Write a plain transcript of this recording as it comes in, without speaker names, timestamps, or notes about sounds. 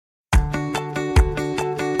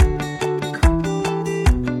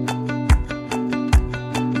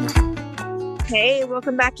Hey,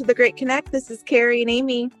 welcome back to The Great Connect. This is Carrie and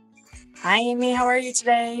Amy. Hi, Amy. How are you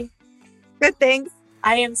today? Good, thanks.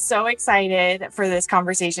 I am so excited for this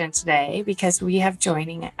conversation today because we have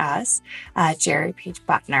joining us Jerry Paige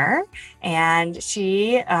Butner. And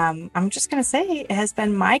she, I'm just going to say, has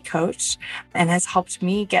been my coach and has helped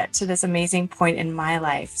me get to this amazing point in my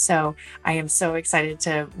life. So I am so excited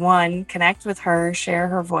to, one, connect with her, share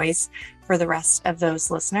her voice for the rest of those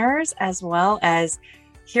listeners, as well as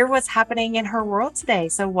hear what's happening in her world today.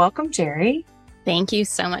 So welcome, Jerry. Thank you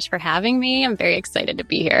so much for having me. I'm very excited to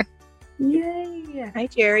be here. Yay. Hi,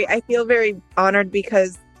 Jerry. I feel very honored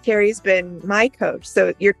because Carrie's been my coach.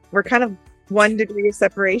 So we're kind of 1 degree of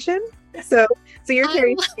separation. So you're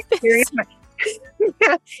Carrie's my,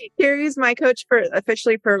 yeah, Carrie's my coach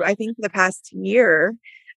officially for I think the past year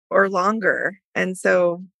or longer. And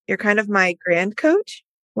so you're kind of my grand coach.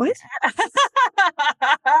 What?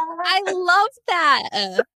 I love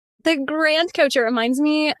that. The grand coach, it reminds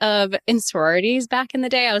me of in sororities back in the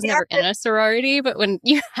day. I was never in a sorority, but when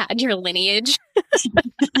you had your lineage.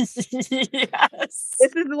 Yes.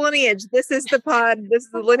 This is the lineage. This is the pod. This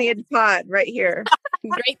is the lineage pod right here.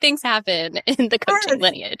 Great things happen in the coaching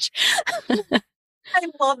lineage. I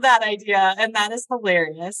love that idea. And that is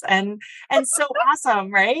hilarious and so awesome,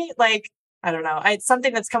 right? Like, I don't know. It's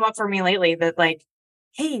something that's come up for me lately that like,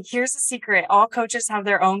 hey, here's a secret. All coaches have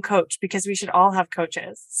their own coach because we should all have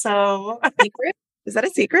coaches. So secret? Is that a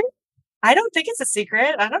secret? I don't think it's a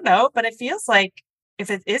secret. I don't know, but it feels like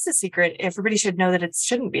if it is a secret, everybody should know that it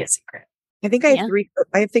shouldn't be a secret. I think I have three.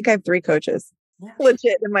 I think I have 3 coaches,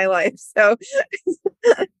 legit in my life. So,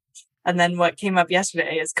 and then what came up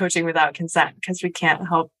yesterday is coaching without consent because we can't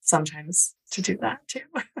help sometimes to do that too.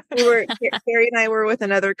 Carrie and I were with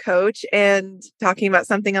another coach and talking about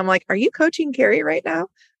something. I'm like, "Are you coaching Carrie right now?"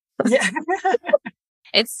 Yeah.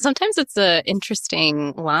 Sometimes it's a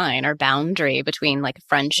interesting line or boundary between like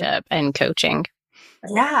friendship and coaching.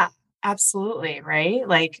 Yeah, absolutely. Right.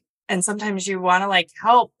 Like, and sometimes you want to like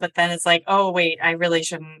help, but then it's like, oh, wait, I really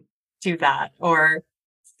shouldn't do that. Or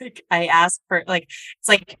like, I ask for like, it's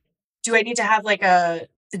like, do I need to have like a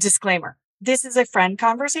disclaimer? This is a friend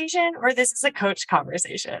conversation or this is a coach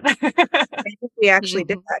conversation. I think we actually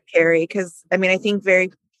did that, Carrie, because I mean, I think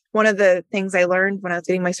one of the things I learned when I was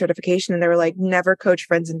getting my certification, and they were like, never coach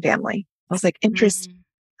friends and family. I was like, interesting.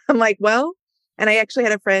 I'm like, well, and I actually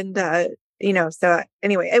had a friend, so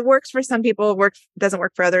anyway, it works for some people, doesn't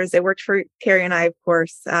work for others. It worked for Carrie and I, of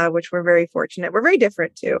course, which we're very fortunate. We're very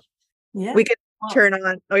different too. Yeah. We could turn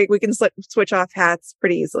on, we can switch off hats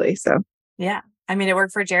pretty easily. So yeah. I mean, it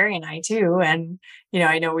worked for Jerry and I too. And,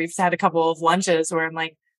 I know we've had a couple of lunches where I'm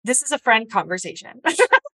like, this is a friend conversation.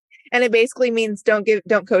 And it basically means don't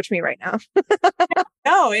coach me right now.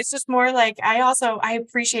 No, it's just more like, I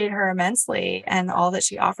appreciate her immensely and all that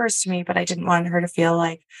she offers to me, but I didn't want her to feel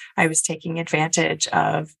like I was taking advantage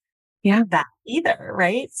of that either.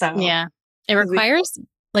 Right. So yeah, it requires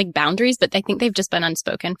like boundaries, but I think they've just been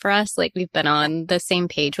unspoken for us. Like we've been on the same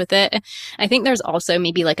page with it. I think there's also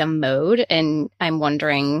maybe like a mode, and I'm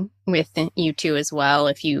wondering with you two as well,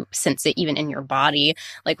 if you sense it even in your body.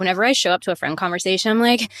 Like whenever I show up to a friend conversation, I'm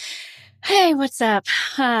like, hey, what's up?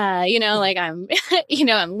 Like I'm,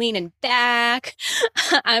 I'm leaning back.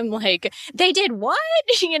 I'm like, they did what?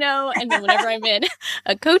 And then whenever I'm in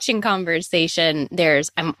a coaching conversation,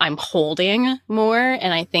 I'm holding more.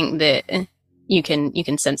 And I think that you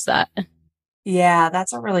can sense that. Yeah,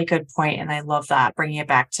 that's a really good point. And I love that, bringing it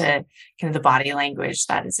back to kind of the body language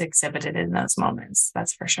that is exhibited in those moments.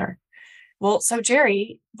 That's for sure. Well, so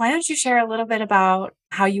Jerry, why don't you share a little bit about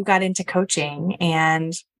how you got into coaching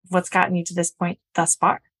and what's gotten you to this point thus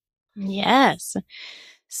far? Yes.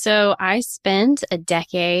 So I spent a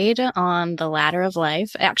decade on the ladder of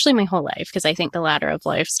life, actually my whole life, because I think the ladder of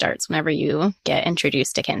life starts whenever you get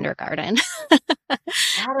introduced to kindergarten.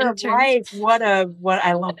 Ladder of life. What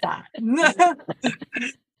I love that.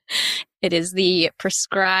 It is the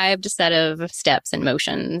prescribed set of steps and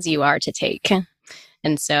motions you are to take.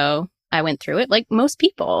 And so I went through it like most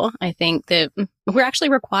people. I think that we're actually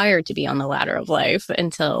required to be on the ladder of life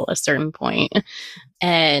until a certain point.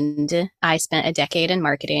 And I spent a decade in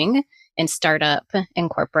marketing and startup and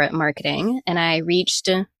corporate marketing. And I reached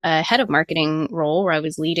a head of marketing role where I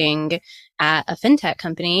was leading at a fintech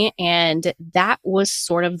company. And that was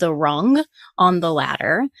sort of the rung on the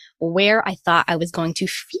ladder where I thought I was going to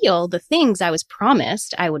feel the things I was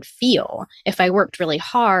promised I would feel if I worked really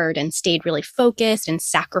hard and stayed really focused and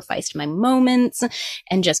sacrificed my moments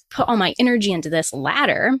and just put all my energy into this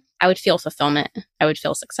ladder. I would feel fulfillment. I would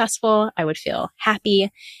feel successful. I would feel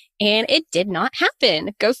happy. And it did not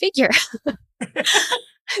happen. Go figure.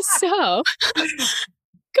 So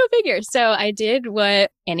Go figure. So I did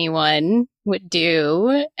what anyone would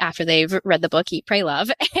do after they've read the book, Eat, Pray, Love,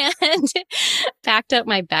 and packed up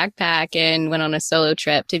my backpack and went on a solo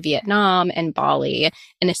trip to Vietnam and Bali,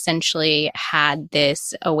 and essentially had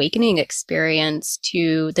this awakening experience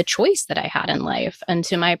to the choice that I had in life and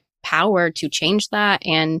to my power to change that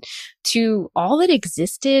and to all that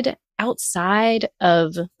existed outside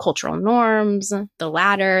of cultural norms, the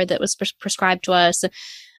ladder that was prescribed to us,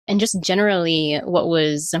 and just generally what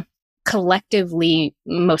was collectively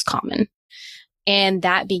most common. And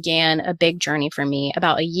that began a big journey for me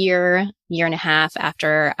about a year and a half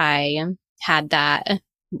after I had that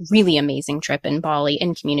really amazing trip in Bali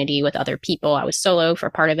in community with other people. I was solo for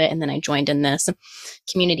part of it, and then I joined in this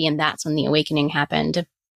community, and that's when the awakening happened.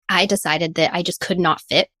 I decided that I just could not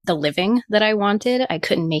fit the living that I wanted. I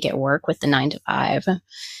couldn't make it work with the 9 to 5.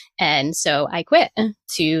 And so I quit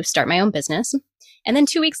to start my own business. And then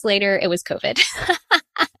 2 weeks later, it was COVID.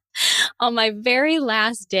 On my very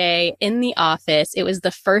last day in the office, it was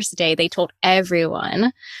the first day they told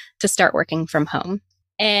everyone to start working from home.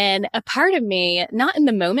 And a part of me, not in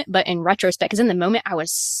the moment, but in retrospect, because in the moment I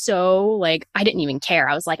was so like, I didn't even care.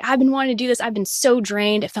 I was like, I've been wanting to do this. I've been so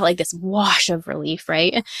drained. It felt like this wash of relief,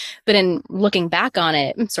 right? But in looking back on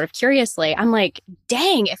it, sort of curiously, I'm like,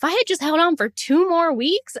 dang, if I had just held on for 2 more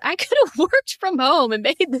weeks, I could have worked from home and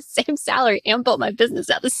made the same salary and built my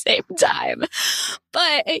business at the same time.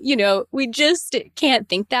 But, you know, we just can't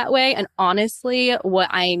think that way. And honestly, what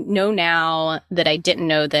I know now that I didn't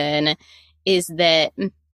know then is that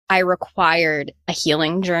I required a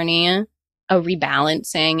healing journey, a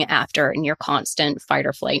rebalancing after near constant fight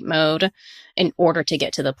or flight mode in order to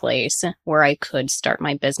get to the place where I could start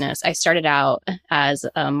my business. I started out as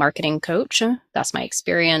a marketing coach. That's my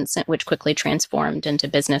experience, which quickly transformed into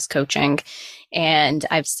business coaching. And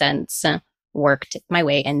I've since worked my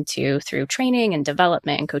way into through training and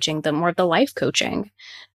development and coaching, the more of the life coaching.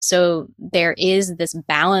 So there is this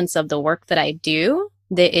balance of the work that I do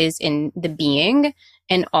that is in the being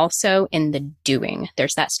and also in the doing.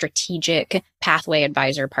 There's that strategic pathway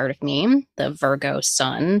advisor part of me, the Virgo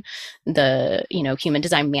sun, the, human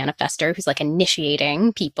design manifester who's like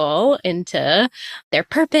initiating people into their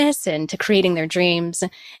purpose and to creating their dreams.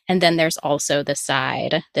 And then there's also the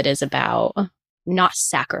side that is about not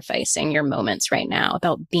sacrificing your moments right now,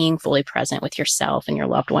 about being fully present with yourself and your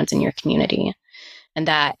loved ones and your community. And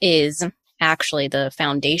that is actually the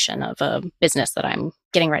foundation of a business that I'm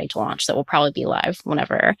getting ready to launch that will probably be live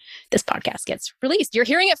whenever this podcast gets released. You're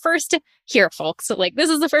hearing it first here, folks. So, this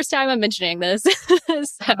is the first time I'm mentioning this.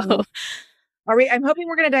 So, I'm hoping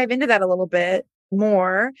we're going to dive into that a little bit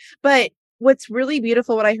more. But what's really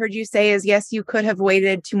beautiful, what I heard you say is, yes, you could have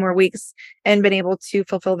waited 2 more weeks and been able to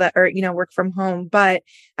fulfill that or, work from home. But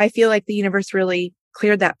I feel like the universe really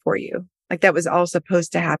cleared that for you. Like that was all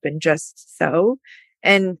supposed to happen just so.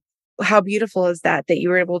 And how beautiful is that you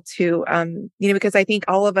were able to, because I think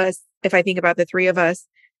all of us, if I think about the 3 of us,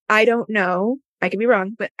 I don't know, I could be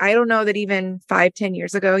wrong, but I don't know that even 5-10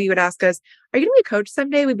 years ago, you would ask us, are you going to be a coach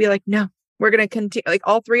someday? We'd be like, no, we're going to continue. Like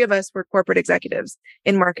all 3 of us were corporate executives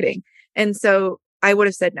in marketing. And so I would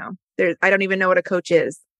have said, no, I don't even know what a coach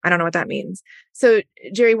is. I don't know what that means. So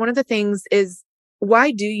Jerry, one of the things is,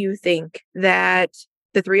 why do you think that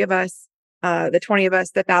the 3 of us, the 20 of us,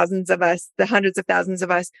 the thousands of us, the hundreds of thousands of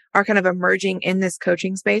us are kind of emerging in this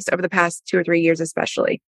coaching space over the past 2 or 3 years,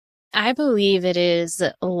 especially? I believe it is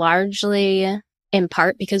largely in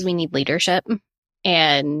part because we need leadership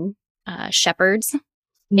and shepherds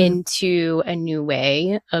into a new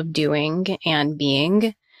way of doing and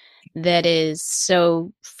being that is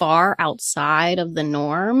so far outside of the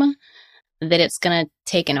norm that it's going to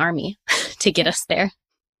take an army to get us there.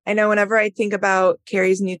 I know whenever I think about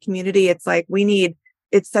Carrie's new community, it's like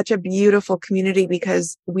it's such a beautiful community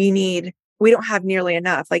because we don't have nearly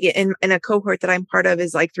enough. Like in a cohort that I'm part of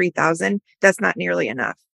is like 3,000. That's not nearly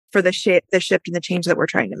enough for the shift and the change that we're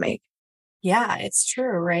trying to make. Yeah, it's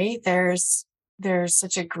true, right? There's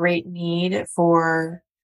such a great need for,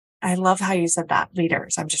 I love how you said that,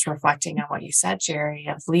 leaders. I'm just reflecting on what you said, Jerry,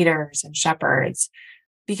 of leaders and shepherds.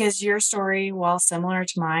 Because your story, while similar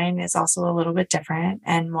to mine, is also a little bit different.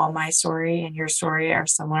 And while my story and your story are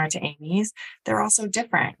similar to Amy's, they're also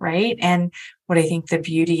different, right? And what I think the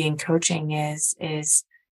beauty in coaching is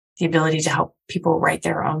the ability to help people write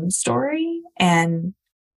their own story and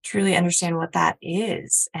truly understand what that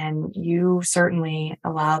is. And you certainly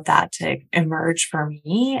allowed that to emerge for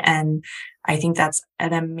me. And I think that's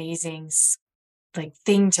an amazing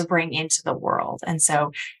thing to bring into the world. And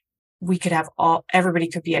so we could have everybody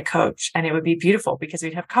could be a coach, and it would be beautiful because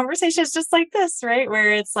we'd have conversations just like this, right?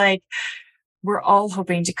 Where it's like, we're all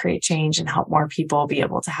hoping to create change and help more people be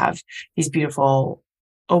able to have these beautiful,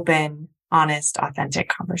 open, honest, authentic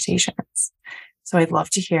conversations. So I'd love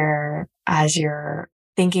to hear, as you're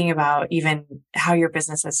thinking about even how your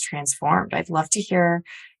business has transformed, I'd love to hear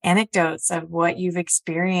anecdotes of what you've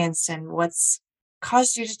experienced and what's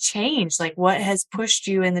caused you to change. Like, what has pushed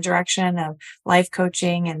you in the direction of life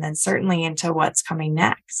coaching, and then certainly into what's coming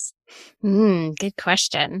next? Good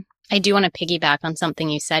question. I do want to piggyback on something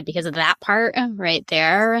you said, because of that part right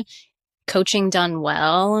there. Coaching done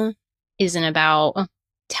well isn't about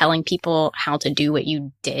telling people how to do what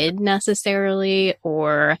you did necessarily,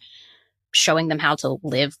 or showing them how to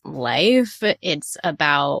live life. It's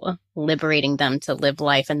about liberating them to live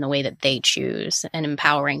life in the way that they choose, and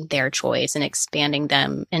empowering their choice and expanding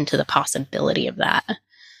them into the possibility of that.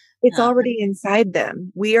 It's already inside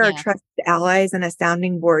them. We are trusted allies and a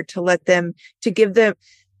sounding board to give them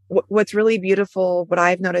what's really beautiful. What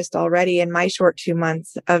I've noticed already in my short 2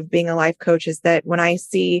 months of being a life coach is that when I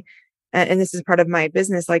see, and this is part of my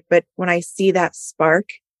business, but when I see that spark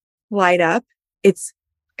light up, it's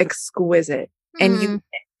exquisite. And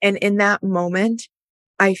in that moment,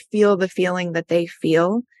 I feel the feeling that they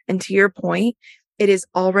feel. And to your point, it is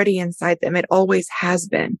already inside them. It always has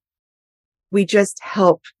been. We just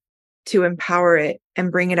help to empower it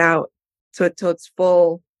and bring it out till it's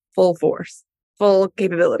full force, full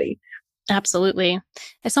capability. Absolutely.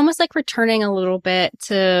 It's almost like returning a little bit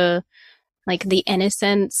to like the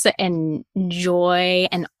innocence and joy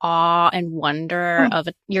and awe and wonder of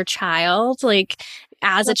your child. Like,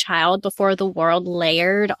 as a child, before the world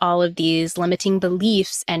layered all of these limiting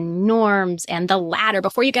beliefs and norms and the ladder,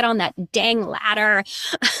 before you get on that dang ladder,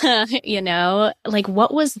 like,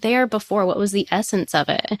 what was there before? What was the essence of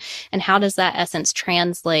it? And how does that essence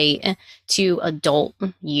translate to adult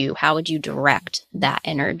you? How would you direct that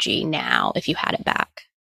energy now if you had it back?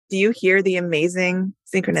 Do you hear the amazing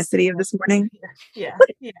synchronicity of this morning? Yeah.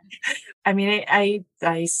 I mean,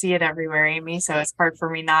 I see it everywhere, Amy, so it's hard for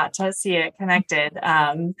me not to see it connected.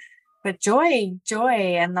 But joy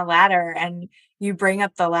and the ladder, and you bring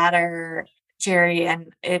up the ladder, Jerry,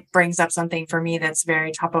 and it brings up something for me that's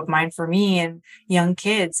very top of mind for me and young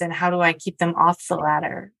kids, and how do I keep them off the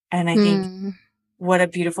ladder? And I think what a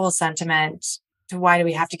beautiful sentiment to why do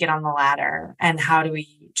we have to get on the ladder, and how do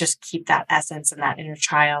we just keep that essence and that inner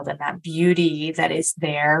child and that beauty that is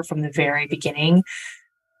there from the very beginning?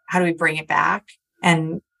 How do we bring it back?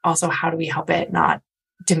 And also, how do we help it not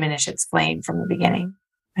diminish its flame from the beginning?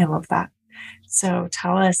 I love that. So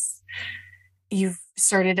tell us, you've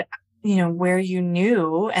started, where you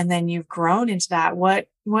knew, and then you've grown into that. What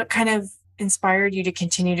kind of inspired you to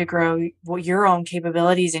continue to grow your own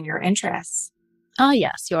capabilities and your interests? Oh,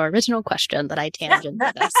 yes. Your original question that I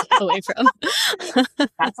tangented us away from.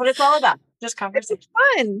 That's what it's all about. Just conversation. It's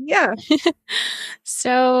fun. Yeah.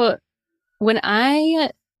 So when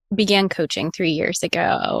I began coaching 3 years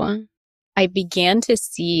ago, I began to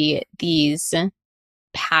see these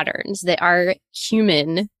patterns that are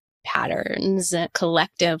human patterns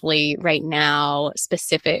collectively right now,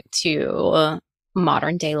 specific to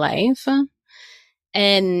modern day life.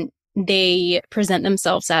 And they present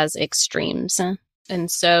themselves as extremes. And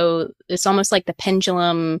so it's almost like the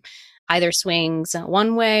pendulum either swings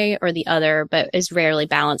one way or the other, but is rarely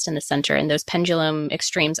balanced in the center. And those pendulum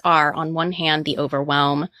extremes are, on one hand, the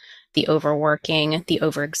overwhelm, the overworking, the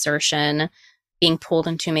overexertion, being pulled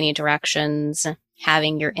in too many directions,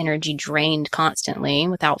 having your energy drained constantly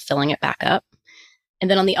without filling it back up. And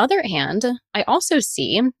then on the other hand, I also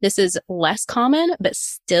see, this is less common, but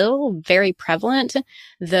still very prevalent,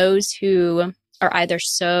 those who are either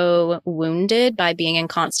so wounded by being in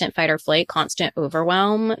constant fight or flight, constant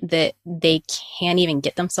overwhelm, that they can't even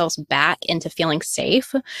get themselves back into feeling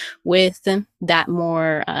safe with that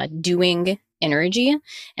more doing energy.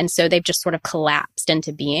 And so they've just sort of collapsed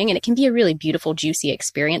into being. And it can be a really beautiful, juicy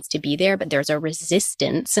experience to be there, but there's a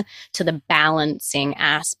resistance to the balancing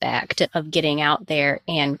aspect of getting out there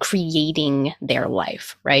and creating their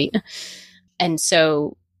life, right? And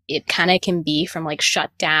so it kind of can be from like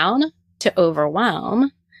shut down to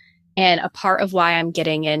overwhelm. And a part of why I'm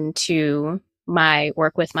getting into my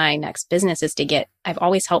work with my next business is I've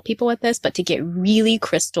always helped people with this, but to get really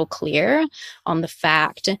crystal clear on the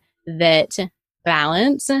fact that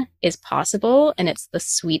balance is possible, and it's the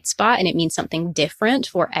sweet spot, and it means something different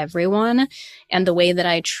for everyone. And the way that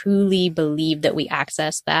I truly believe that we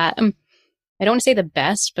access that, I don't want to say the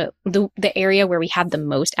best, but the area where we have the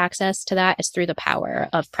most access to that is through the power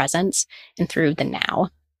of presence and through the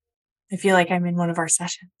now. I feel like I'm in one of our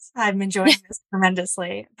sessions. I'm enjoying this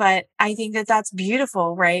tremendously, but I think that that's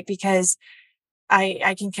beautiful, right? Because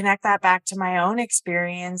I can connect that back to my own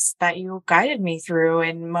experience that you guided me through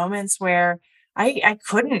in moments where I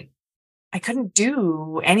couldn't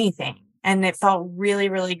do anything, and it felt really,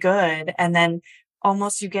 really good. And then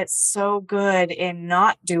almost you get so good in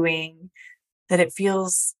not doing that it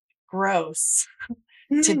feels gross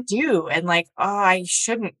to do, and like, oh, I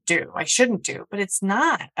shouldn't do. But it's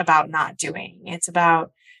not about not doing. It's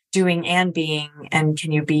about doing and being. And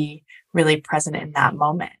can you be really present in that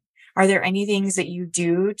moment? Are there any things that you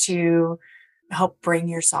do to help bring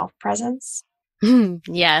yourself presence?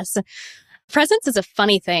 Yes. Presence is a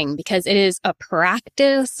funny thing because it is a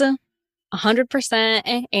practice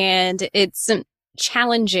 100%, and it's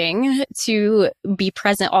challenging to be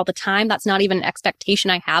present all the time. That's not even an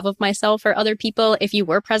expectation I have of myself or other people. If you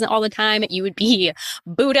were present all the time, you would be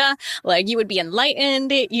Buddha, like you would be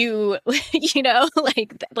enlightened. You know,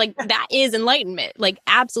 like that is enlightenment, like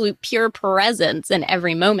absolute pure presence in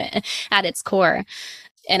every moment at its core.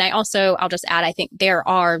 And I'll just add, I think there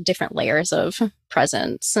are different layers of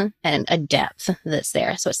presence and a depth that's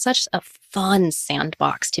there. So it's such a fun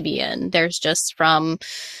sandbox to be in. There's just from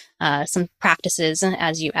some practices,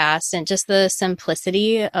 as you asked, and just the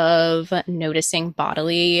simplicity of noticing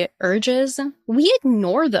bodily urges. We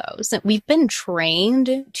ignore those. We've been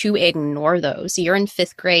trained to ignore those. You're in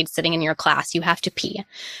 5th grade sitting in your class. You have to pee.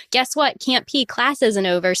 Guess what? Can't pee. Class isn't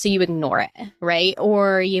over, so you ignore it, right?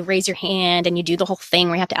 Or you raise your hand and you do the whole thing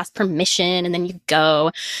where you have to ask permission and then you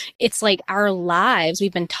go. It's like our lives,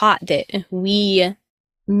 we've been taught that we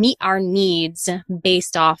meet our needs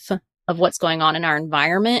based off of what's going on in our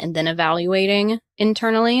environment and then evaluating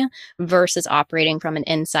internally versus operating from an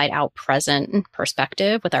inside out present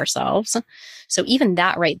perspective with ourselves. So even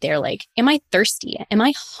that right there, like, am I thirsty? Am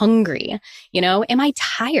I hungry? You know, am I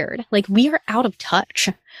tired? Like, we are out of touch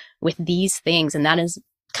with these things. And that is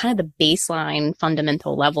kind of the baseline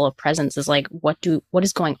fundamental level of presence, is like, what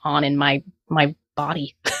is going on in my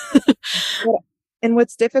body? And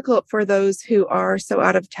what's difficult for those who are so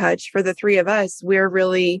out of touch, for the 3 of us, we're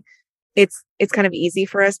really, it's kind of easy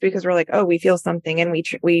for us because we're like, oh, we feel something and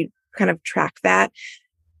we kind of track that.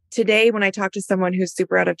 Today, when I talk to someone who's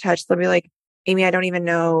super out of touch, they'll be like, Amy, I don't even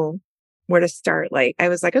know where to start. Like, I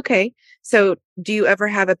was like, okay, so do you ever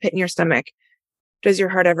have a pit in your stomach? Does your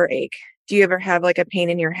heart ever ache? Do you ever have like a pain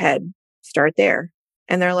in your head? Start there.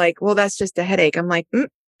 And they're like, well, that's just a headache. I'm like,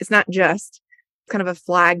 it's not just. It's kind of a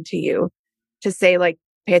flag to you to say, like,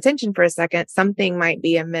 pay attention for a second. Something might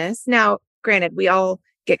be amiss. Now, granted, we all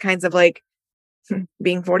get kinds of like,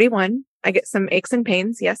 being 41, I get some aches and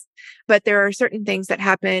pains. Yes. But there are certain things that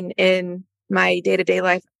happen in my day-to-day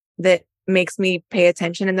life that makes me pay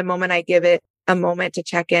attention. And the moment I give it a moment to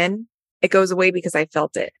check in, it goes away because I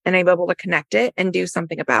felt it and I'm able to connect it and do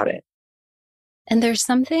something about it. And there's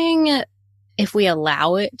something, if we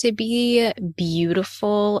allow it to be,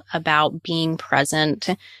 beautiful about being present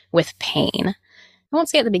with pain. I won't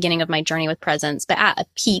say at the beginning of my journey with presence, but at a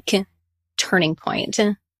peak turning point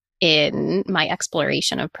in my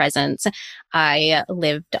exploration of presence, I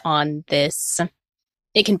lived on this,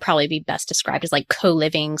 it can probably be best described as like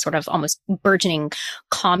co-living, sort of almost burgeoning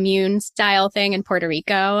commune style thing in Puerto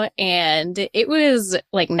Rico. And it was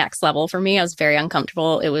like next level for me. I was very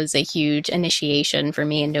uncomfortable. It was a huge initiation for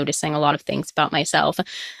me in noticing a lot of things about myself.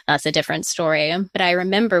 That's a different story. But I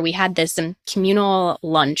remember we had this communal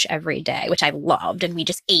lunch every day, which I loved. And we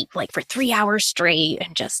just ate like for 3 hours straight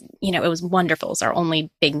and just, you know, it was wonderful. It was our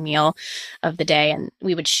only big meal of the day. And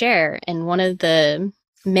we would share. And one of the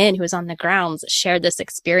men who was on the grounds shared this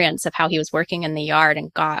experience of how he was working in the yard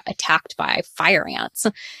and got attacked by fire ants,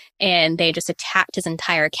 and they just attacked his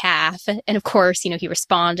entire calf. And of course, you know, he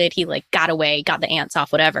responded, he like got away, got the ants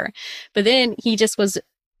off, whatever. But then he just was,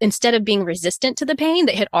 instead of being resistant to the pain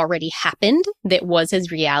that had already happened, that was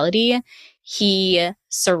his reality, he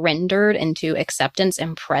surrendered into acceptance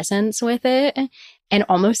and presence with it, and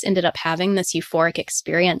almost ended up having this euphoric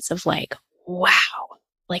experience of like, wow,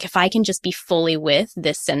 like if I can just be fully with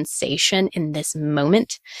this sensation in this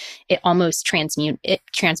moment, it almost transmutes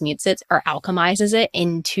it or alchemizes it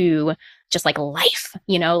into just like life,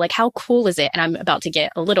 you know, like how cool is it? And I'm about to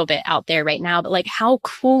get a little bit out there right now, but like how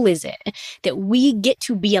cool is it that we get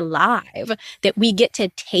to be alive, that we get to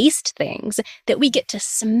taste things, that we get to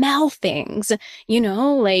smell things, you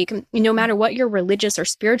know, like no matter what your religious or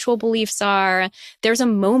spiritual beliefs are, there's a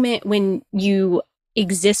moment when you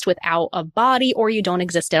exist without a body or you don't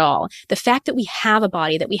exist at all. The fact that we have a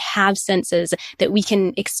body, that we have senses, that we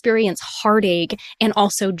can experience heartache and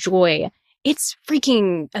also joy, it's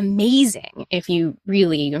freaking amazing if you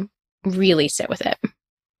really, really sit with it.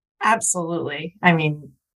 Absolutely. I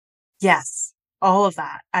mean, yes, all of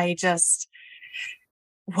that.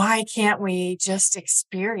 why can't we just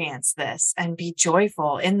experience this and be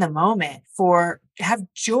joyful in the moment, have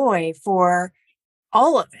joy for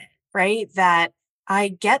all of it, right? That I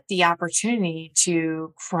get the opportunity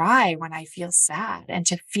to cry when I feel sad and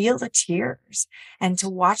to feel the tears and to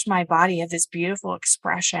watch my body have this beautiful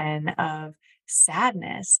expression of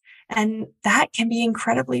sadness. And that can be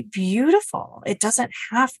incredibly beautiful. It doesn't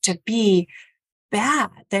have to be bad.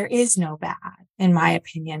 There is no bad, in my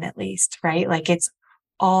opinion, at least, right? Like it's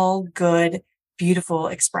all good, beautiful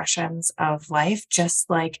expressions of life, just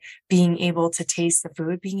like being able to taste the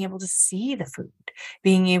food, being able to see the food,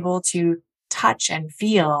 being able to touch and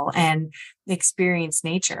feel and experience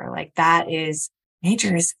nature. Like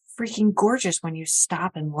nature is freaking gorgeous when you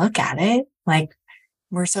stop and look at it. Like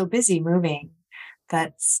we're so busy moving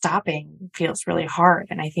that stopping feels really hard.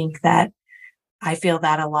 And I think that I feel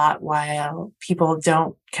that a lot while people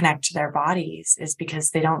don't connect to their bodies is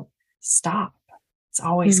because they don't stop. It's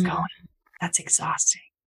always going. That's exhausting.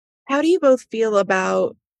 How do you both feel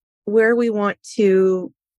about where we want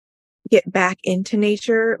to get back into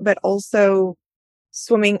nature, but also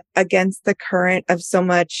swimming against the current of so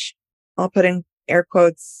much, I'll put in air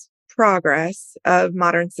quotes, progress of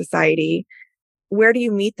modern society? Where do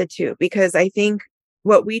you meet the two? Because I think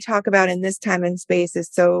what we talk about in this time and space is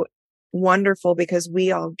so wonderful because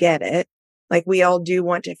we all get it. Like we all do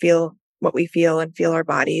want to feel what we feel and feel our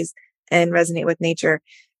bodies and resonate with nature.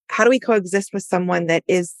 How do we coexist with someone that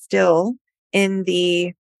is still in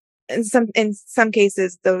some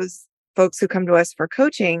cases, those folks who come to us for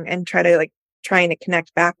coaching and trying to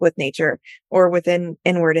connect back with nature or within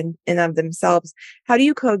inward in of themselves? How do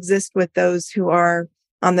you coexist with those who are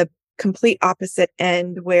on the complete opposite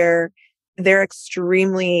end where they're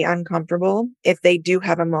extremely uncomfortable if they do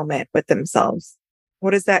have a moment with themselves?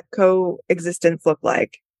 What does that coexistence look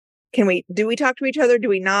like? Do we talk to each other? Do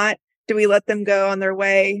we not? Do we let them go on their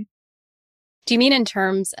way? Do you mean in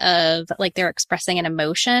terms of like they're expressing an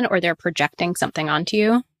emotion or they're projecting something onto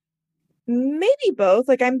you? Maybe both.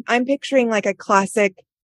 Like I'm picturing like a classic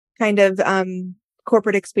kind of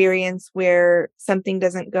corporate experience where something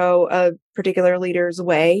doesn't go a particular leader's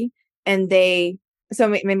way and so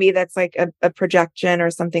maybe that's like a projection or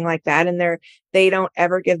something like that. And they don't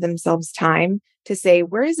ever give themselves time to say,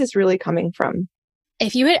 where is this really coming from?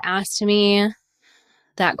 If you had asked me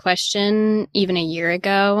that question even a year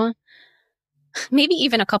ago, maybe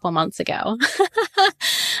even a couple months ago,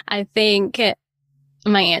 I think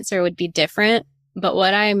my answer would be different. But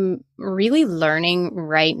what I'm really learning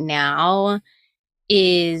right now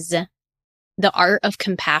is the art of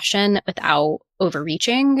compassion without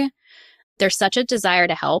overreaching. There's such a desire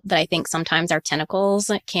to help that I think sometimes our tentacles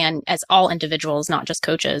can, as all individuals, not just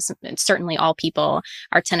coaches, and certainly all people,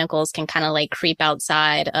 our tentacles can kind of like creep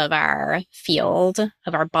outside of our field,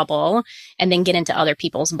 of our bubble, and then get into other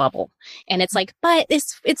people's bubble. And it's like, but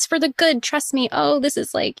it's for the good. Trust me. Oh, this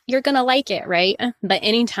is like, you're going to like it, right? But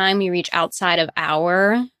anytime we reach outside of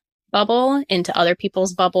our bubble into other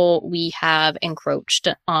people's bubble, we have encroached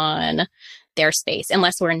on their space,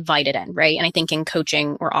 unless we're invited in, right? And I think in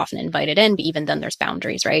coaching, we're often invited in, but even then there's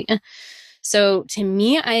boundaries, right? So to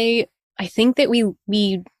me, I think that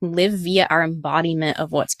we live via our embodiment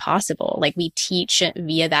of what's possible. Like we teach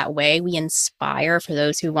via that way. We inspire for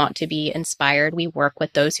those who want to be inspired. We work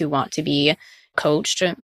with those who want to be coached,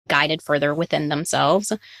 guided further within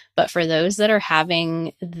themselves. But for those that are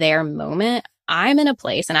having their moment, I'm in a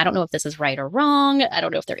place, and I don't know if this is right or wrong. I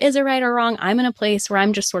don't know if there is a right or wrong. I'm in a place where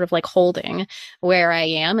I'm just sort of like holding where I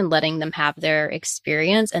am and letting them have their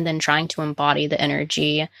experience and then trying to embody the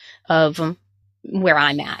energy of where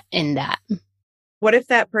I'm at in that. What if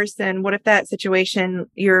that situation,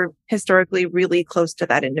 you're historically really close to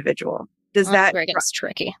that individual? That's where it gets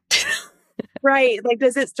tricky. Right. Like,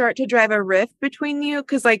 does it start to drive a rift between you?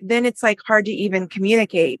 Because like, then it's like hard to even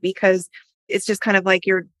communicate because it's just kind of like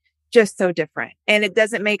you're just so different. And it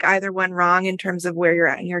doesn't make either one wrong in terms of where you're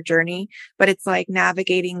at in your journey, but it's like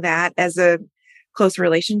navigating that as a close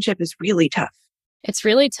relationship is really tough. It's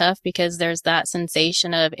really tough because there's that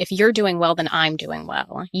sensation of if you're doing well, then I'm doing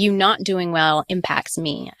well. You not doing well impacts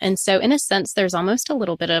me. And so in a sense, there's almost a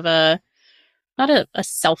little bit of not a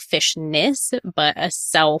selfishness, but a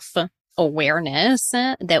self-awareness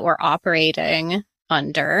that we're operating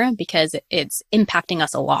under because it's impacting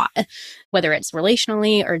us a lot, whether it's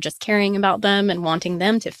relationally or just caring about them and wanting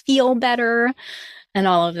them to feel better and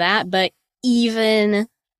all of that. But even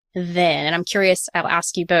then, and I'm curious, I'll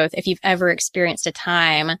ask you both if you've ever experienced a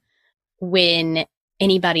time when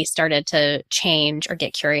anybody started to change or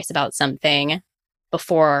get curious about something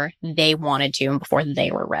before they wanted to and before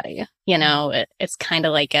they were ready. You know, it's kind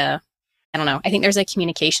of like I don't know. I think there's a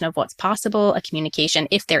communication of what's possible, a communication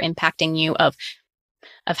if they're impacting you of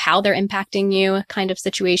how they're impacting you kind of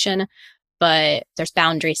situation, but there's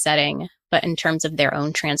boundary setting. But in terms of their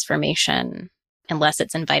own transformation, unless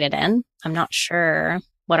it's invited in, I'm not sure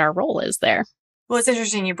what our role is there. Well, it's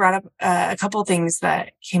interesting. You brought up a couple of things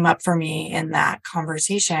that came up for me in that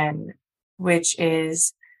conversation, which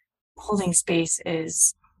is holding space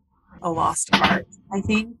is a lost art, I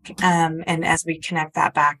think. And as we connect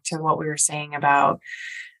that back to what we were saying about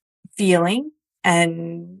feeling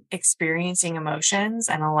and experiencing emotions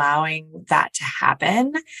and allowing that to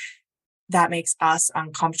happen, that makes us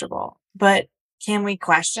uncomfortable. But can we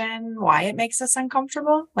question why it makes us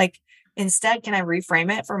uncomfortable? Like, instead, can I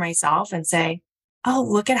reframe it for myself and say, oh,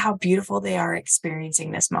 look at how beautiful they are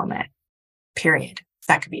experiencing this moment, period.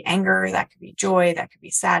 That could be anger, that could be joy, that could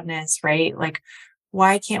be sadness, right? Like,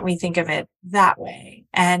 why can't we think of it that way?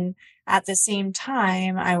 And at the same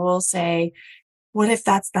time, I will say, what if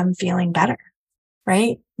that's them feeling better,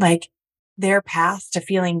 right? Like, their path to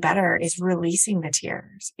feeling better is releasing the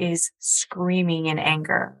tears, is screaming in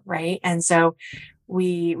anger, right? And so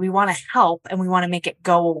we want to help and we want to make it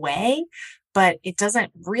go away, but it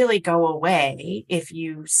doesn't really go away if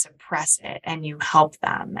you suppress it and you help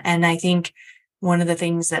them. And I think one of the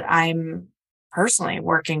things that I'm personally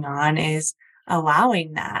working on is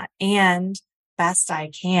allowing that, and best I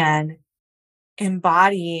can,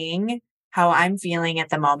 embodying how I'm feeling at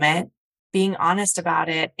the moment, being honest about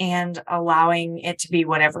it, and allowing it to be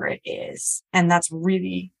whatever it is. And that's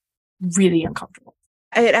really, really uncomfortable.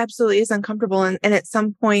 It absolutely is uncomfortable. And at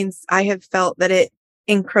some points, I have felt that it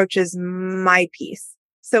encroaches my peace.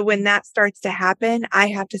 So when that starts to happen, I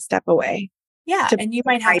have to step away. Yeah. And you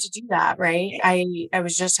might have to do that, right? I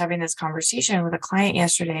was just having this conversation with a client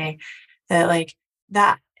yesterday that like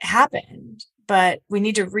that happened, but we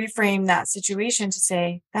need to reframe that situation to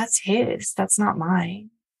say, that's his, that's not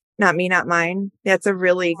mine. Not me, not mine. That's a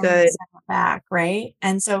really good back, right?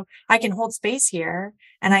 And so I can hold space here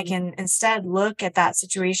and I can instead look at that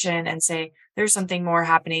situation and say, there's something more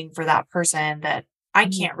happening for that person that I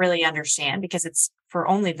can't really understand because it's for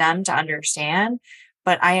only them to understand,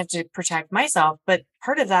 but I have to protect myself. But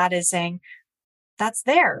part of that is saying, that's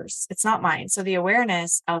theirs. It's not mine. So the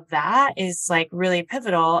awareness of that is like really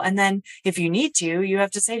pivotal. And then if you need to, you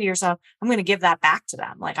have to say to yourself, I'm going to give that back to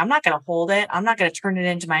them. Like, I'm not going to hold it. I'm not going to turn it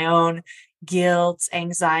into my own guilt,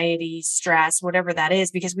 anxiety, stress, whatever that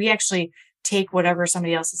is, because we actually take whatever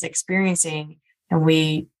somebody else is experiencing and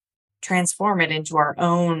we transform it into our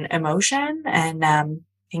own emotion. And I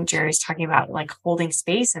think Jerry's talking about like holding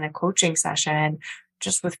space in a coaching session,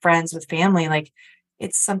 just with friends, with family, like,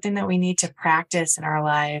 it's something that we need to practice in our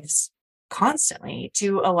lives constantly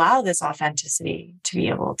to allow this authenticity to be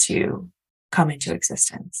able to come into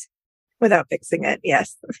existence. Without fixing it,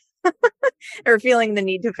 yes. Or feeling the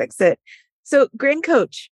need to fix it. So, Grand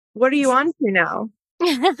Coach, what are you on to now?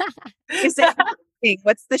 What's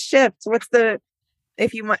the shift?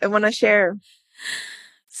 If you want to share?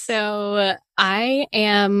 So I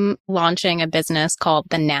am launching a business called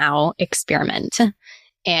the Now Experiment.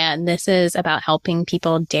 And this is about helping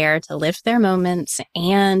people dare to live their moments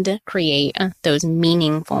and create those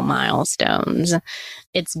meaningful milestones.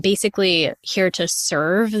 It's basically here to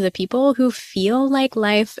serve the people who feel like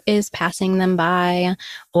life is passing them by,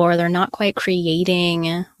 or they're not quite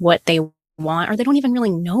creating what they want, or they don't even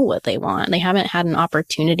really know what they want. They haven't had an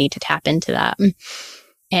opportunity to tap into that.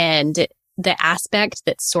 And the aspect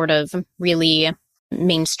that's sort of really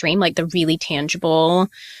mainstream, like the really tangible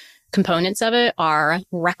components of it, are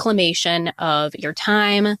reclamation of your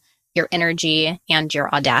time, your energy, and your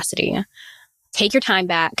audacity. Take your time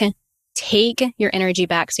back, take your energy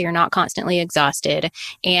back so you're not constantly exhausted,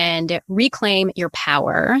 and reclaim your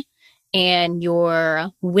power and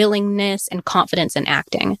your willingness and confidence in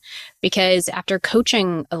acting. Because after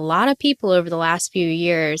coaching a lot of people over the last few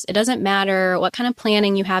years, it doesn't matter what kind of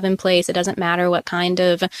planning you have in place. It doesn't matter what kind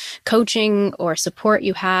of coaching or support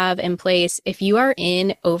you have in place. If you are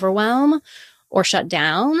in overwhelm or shut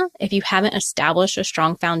down, if you haven't established a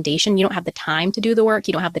strong foundation, you don't have the time to do the work,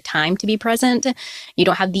 you don't have the time to be present, you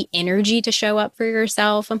don't have the energy to show up for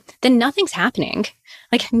yourself, then nothing's happening.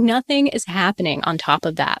 Like, nothing is happening on top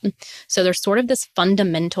of that. So there's sort of this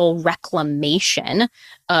fundamental reclamation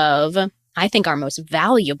of, I think, our most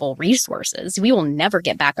valuable resources. We will never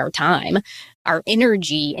get back our time. Our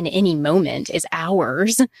energy in any moment is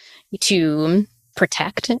ours to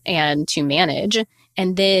protect and to manage.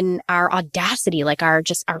 And then our audacity, like our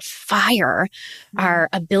fire, our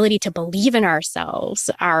ability to believe in ourselves,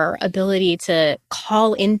 our ability to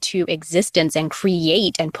call into existence and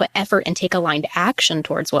create and put effort and take aligned action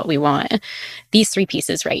towards what we want. These three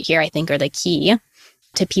pieces right here, I think, are the key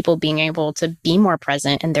to people being able to be more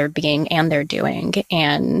present in their being and their doing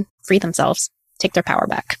and free themselves, take their power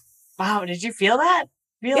back. Wow. Did you feel that?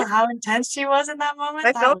 Feel how intense she was in that moment?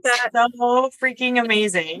 I felt that. So freaking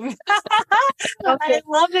amazing. I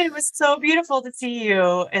loved it. It was so beautiful to see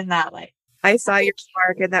you in that light. I saw your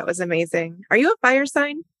spark and that was amazing. Are you a fire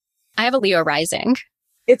sign? I have a Leo rising.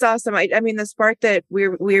 It's awesome. I mean, the spark that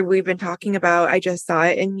we've been talking about, I just saw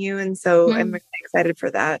it in you. And so I'm really excited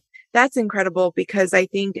for that. That's incredible because I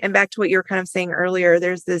think, and back to what you were kind of saying earlier,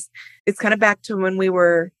 there's this, it's kind of back to when we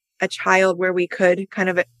were a child where we could kind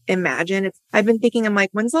of imagine. I've been thinking, I'm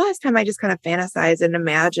like, when's the last time I just kind of fantasized and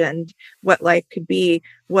imagined what life could be?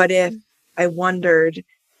 What if I wondered?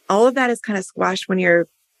 All of that is kind of squashed when you're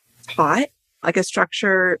taught like a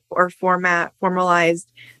structure or formalized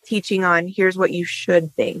teaching on here's what you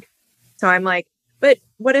should think. So I'm like, but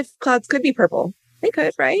what if clouds could be purple? They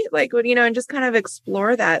could, right? Like, and just kind of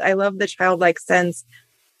explore that. I love the childlike sense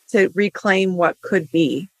to reclaim what could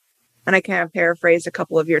be. And I kind of paraphrased a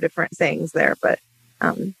couple of your different sayings there, but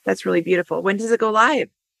that's really beautiful. When does it go live?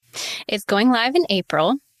 It's going live in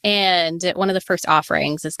April. And one of the first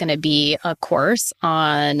offerings is going to be a course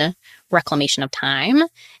on reclamation of time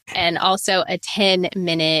and also a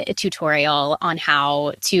 10-minute tutorial on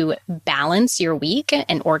how to balance your week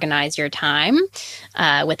and organize your time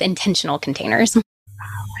with intentional containers.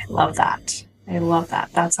 Wow, I love that. I love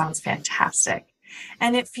that. That sounds fantastic.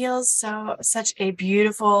 And it feels such a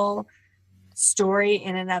beautiful story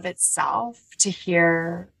in and of itself to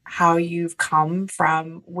hear how you've come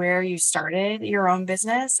from where you started your own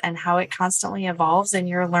business and how it constantly evolves and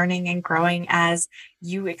you're learning and growing as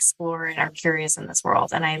you explore and are curious in this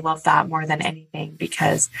world. And I love that more than anything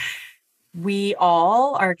because we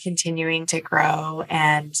all are continuing to grow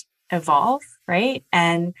and evolve, right?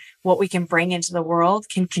 And what we can bring into the world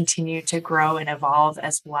can continue to grow and evolve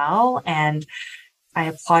as well. And I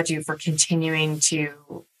applaud you for continuing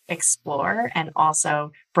to explore and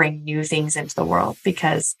also bring new things into the world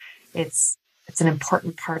because it's an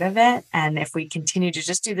important part of it. And if we continue to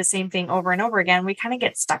just do the same thing over and over again, we kind of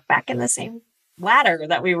get stuck back in the same ladder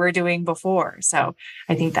that we were doing before. So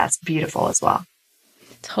I think that's beautiful as well.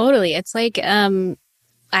 Totally. It's like,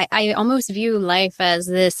 I almost view life as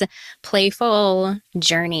this playful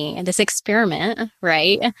journey, this experiment,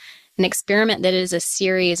 right? An experiment that is a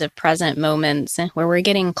series of present moments where we're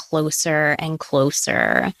getting closer and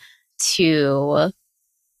closer to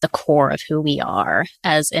the core of who we are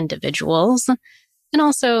as individuals and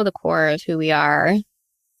also the core of who we are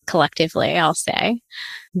collectively, I'll say.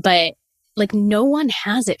 But like no one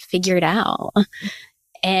has it figured out.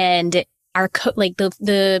 And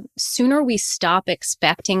the sooner we stop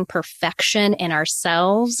expecting perfection in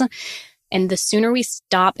ourselves and the sooner we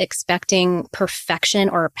stop expecting perfection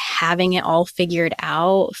or having it all figured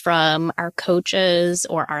out from our coaches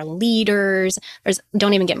or our leaders,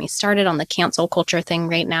 don't even get me started on the cancel culture thing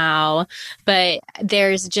right now, but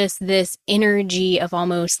there's just this energy of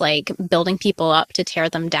almost like building people up to tear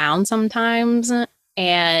them down sometimes.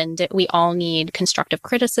 And we all need constructive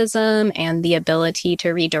criticism and the ability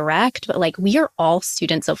to redirect. But like, we are all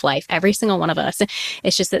students of life, every single one of us.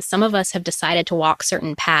 It's just that some of us have decided to walk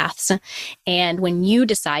certain paths. And when you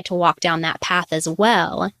decide to walk down that path as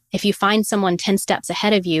well, if you find someone 10 steps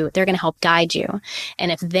ahead of you, they're going to help guide you.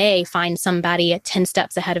 And if they find somebody 10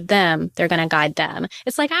 steps ahead of them, they're going to guide them.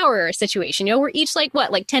 It's like our situation, we're each like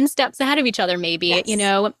 10 steps ahead of each other, maybe,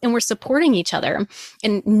 yes. And we're supporting each other.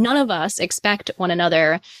 And none of us expect one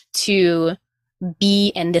another to be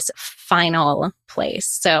in this final place.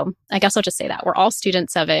 So I guess I'll just say that we're all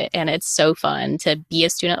students of it. And it's so fun to be a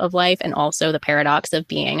student of life and also the paradox of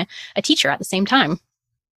being a teacher at the same time.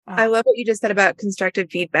 I love what you just said about constructive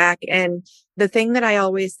feedback. And the thing that I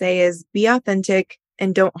always say is be authentic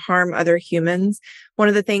and don't harm other humans. One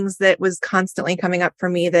of the things that was constantly coming up for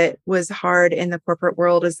me that was hard in the corporate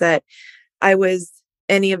world is that I was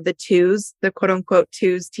any of the twos, the quote unquote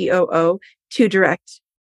twos, TOO, too direct,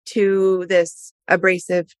 too this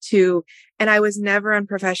abrasive, and I was never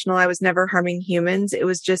unprofessional. I was never harming humans. It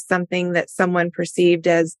was just something that someone perceived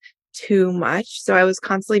as too much. So I was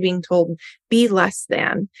constantly being told, be less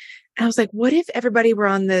than. And I was like, what if everybody were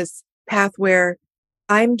on this path where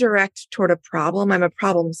I'm direct toward a problem? I'm a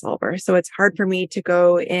problem solver. So it's hard for me to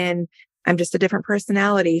go in. I'm just a different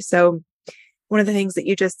personality. So one of the things that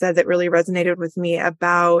you just said that really resonated with me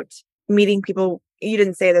about meeting people, you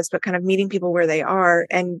didn't say this, but kind of meeting people where they are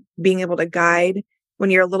and being able to guide when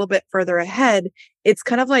you're a little bit further ahead, it's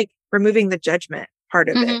kind of like removing the judgment part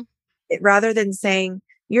of it, rather than saying,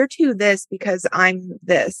 you're to this because I'm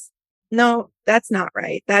this. No, that's not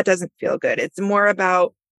right. That doesn't feel good. It's more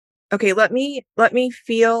about, okay, let me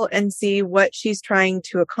feel and see what she's trying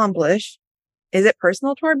to accomplish. Is it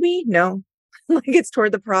personal toward me? No, like it's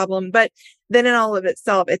toward the problem. But then in all of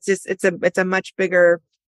itself, it's a much bigger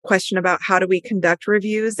question about how do we conduct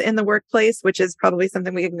reviews in the workplace, which is probably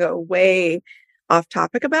something we can go way off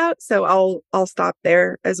topic about. So I'll stop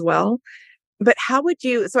there as well. But how would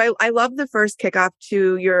you, so I love the first kickoff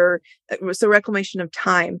to your, so reclamation of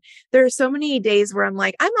time. There are so many days where I'm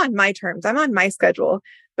like, I'm on my terms, I'm on my schedule,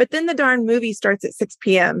 but then the darn movie starts at 6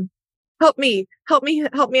 p.m. Help me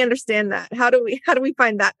understand that. How do we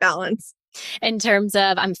find that balance? In terms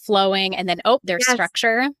of I'm flowing and then, there's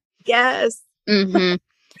structure. Yes.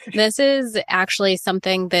 This is actually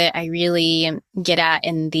something that I really get at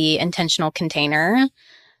in the intentional container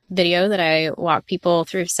video that I walk people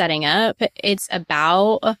through setting up. It's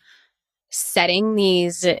about setting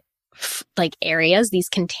these like areas, these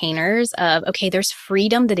containers of, okay, there's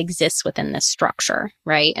freedom that exists within this structure,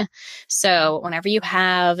 right? So whenever you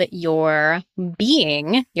have your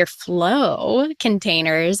being, your flow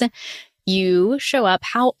containers, you show up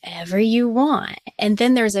however you want. And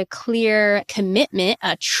then there's a clear commitment,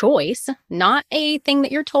 a choice, not a thing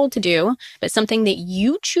that you're told to do, but something that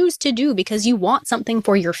you choose to do because you want something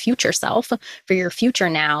for your future self, for your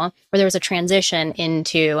future now, where there's a transition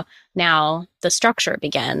into now the structure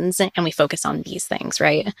begins and we focus on these things,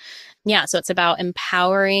 right? Yeah. So it's about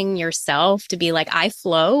empowering yourself to be like, I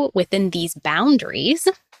flow within these boundaries.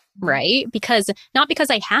 Right? Because not because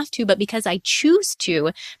I have to, but because I choose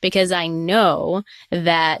to, because I know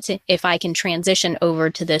that if I can transition over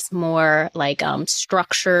to this more like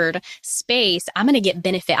structured space, I'm going to get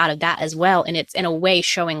benefit out of that as well. And it's in a way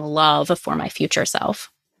showing love for my future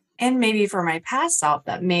self. And maybe for my past self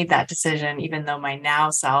that made that decision, even though my now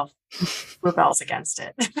self rebels against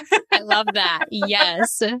it. I love that.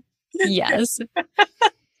 Yes. Yes.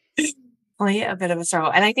 A bit of a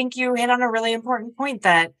struggle. And I think you hit on a really important point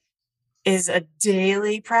that is a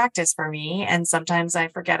daily practice for me. And sometimes I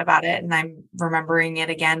forget about it and I'm remembering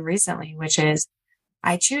it again recently, which is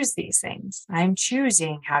I choose these things. I'm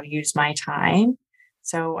choosing how to use my time.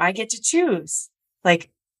 So I get to choose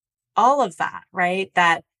like all of that, right?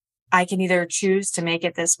 That I can either choose to make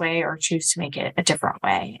it this way or choose to make it a different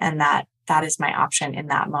way. And that is my option in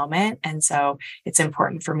that moment. And so it's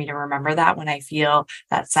important for me to remember that when I feel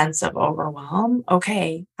that sense of overwhelm,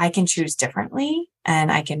 okay, I can choose differently and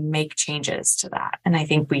I can make changes to that. And I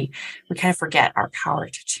think we kind of forget our power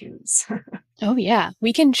to choose. Oh yeah.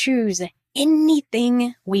 We can choose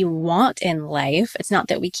anything we want in life. It's not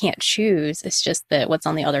that we can't choose. It's just that what's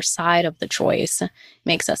on the other side of the choice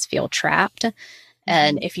makes us feel trapped.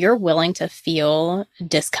 And if you're willing to feel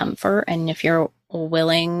discomfort and if you're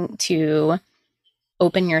willing to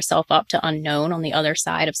open yourself up to unknown on the other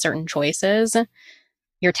side of certain choices,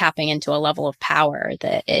 you're tapping into a level of power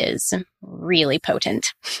that is really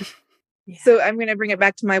potent. Yeah. So I'm going to bring it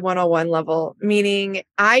back to my 101 level, meaning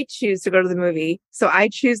I choose to go to the movie. So I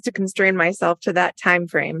choose to constrain myself to that time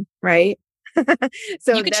frame, right?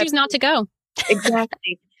 So you could choose not to go.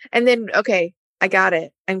 Exactly. And then, okay, I got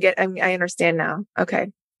it. I understand now.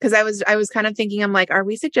 Okay. Because I was kind of thinking, I'm like, are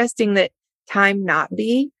we suggesting that time not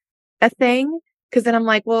be a thing? Because then I'm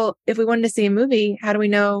like, well, if we wanted to see a movie, how do we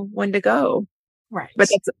know when to go? Right. But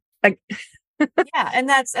that's like, yeah. And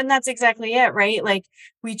that's exactly it, right? Like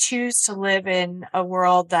we choose to live in a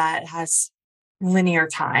world that has linear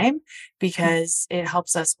time because it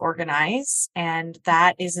helps us organize. And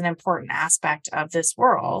that is an important aspect of this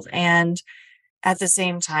world. And at the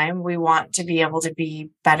same time, we want to be able to be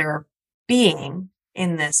better being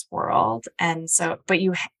in this world. And so,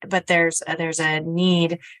 but there's a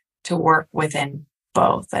need to work within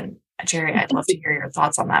both. And Jerry, I'd love to hear your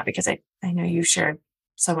thoughts on that because I know you shared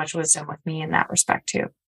so much wisdom with me in that respect too.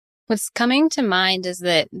 What's coming to mind is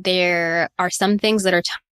that there are some things that are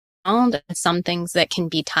timed and some things that can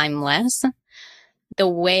be timeless. The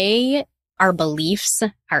way our beliefs,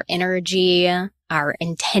 our energy, our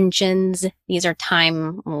intentions, these are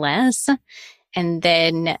timeless. And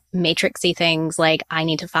then matrixy things like I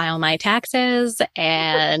need to file my taxes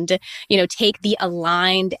and, take the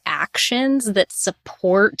aligned actions that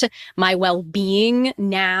support my well-being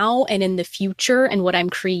now and in the future and what I'm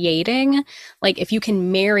creating. Like if you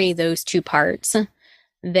can marry those two parts,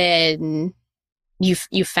 then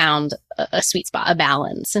you've found a sweet spot, a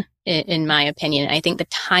balance, in my opinion. I think the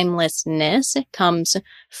timelessness comes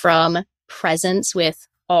from presence with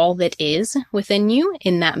all that is within you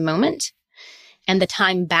in that moment. And the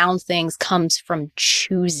time bound things comes from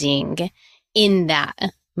choosing in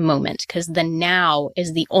that moment, because the now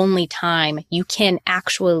is the only time you can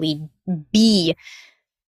actually be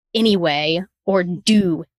anyway or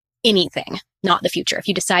do anything, not the future. If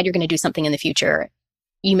you decide you're going to do something in the future,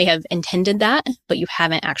 you may have intended that, but you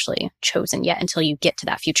haven't actually chosen yet until you get to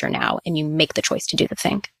that future now and you make the choice to do the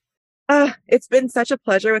thing. It's been such a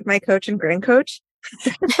pleasure with my coach and grand coach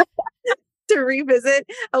to revisit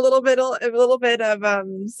a little bit of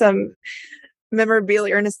some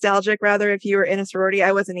memorabilia or nostalgic, rather, if you were in a sorority.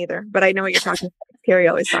 I wasn't either, but I know what you're talking about. Carrie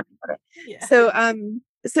always talking about it. Yeah.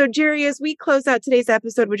 So Jerry, as we close out today's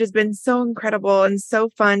episode, which has been so incredible and so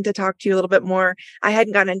fun to talk to you a little bit more, I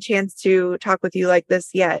hadn't gotten a chance to talk with you like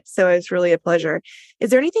this yet. So it's really a pleasure.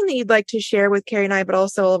 Is there anything that you'd like to share with Carrie and I, but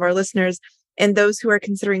also all of our listeners and those who are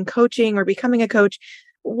considering coaching or becoming a coach?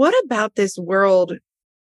 What about this world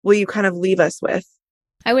will you kind of leave us with?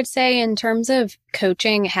 I would say in terms of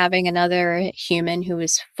coaching, having another human who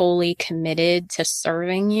is fully committed to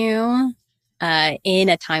serving you in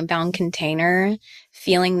a time-bound container,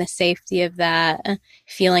 feeling the safety of that,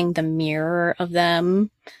 feeling the mirror of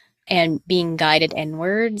them, and being guided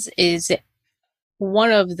inwards is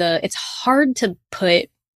one of it's hard to put,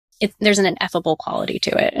 there's an ineffable quality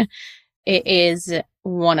to it. It is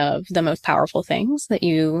one of the most powerful things that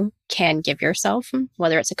you can give yourself,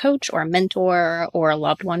 whether it's a coach or a mentor or a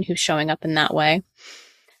loved one who's showing up in that way.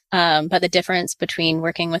 But the difference between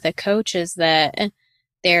working with a coach is that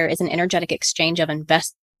there is an energetic exchange of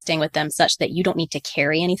investing with them such that you don't need to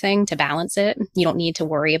carry anything to balance it. You don't need to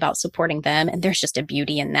worry about supporting them. And there's just a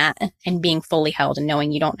beauty in that and being fully held and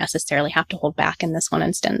knowing you don't necessarily have to hold back in this one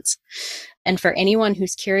instance. And for anyone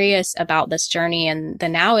who's curious about this journey and the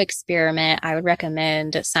Now Experiment, I would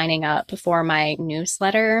recommend signing up for my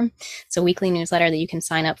newsletter. It's a weekly newsletter that you can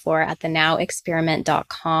sign up for at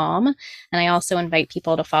thenowexperiment.com. And I also invite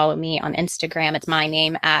people to follow me on Instagram. It's my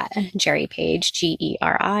name at Geri Paige,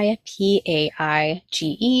 GeriPaige.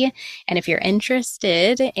 And if you're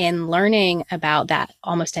interested in learning about that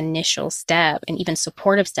almost initial step and even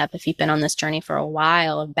supportive step, if you've been on this journey for a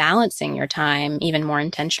while of balancing your time even more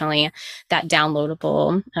intentionally, that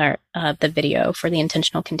downloadable or the video for the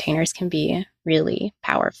intentional containers can be really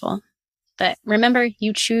powerful. But remember,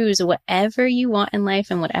 you choose whatever you want in life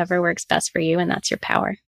and whatever works best for you, and that's your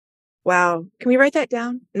power. Wow. Can we write that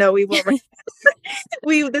down? No, we won't.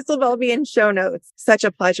 This will all be in show notes. Such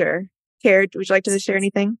a pleasure. Carrie, would you like to share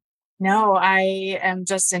anything? No, I am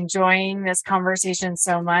just enjoying this conversation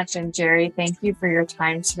so much. And Geri, thank you for your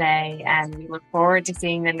time today. And we look forward to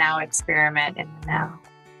seeing the Now Experiment in the Now.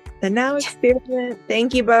 The Now Experiment.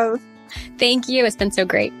 Thank you both. Thank you. It's been so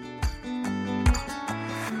great.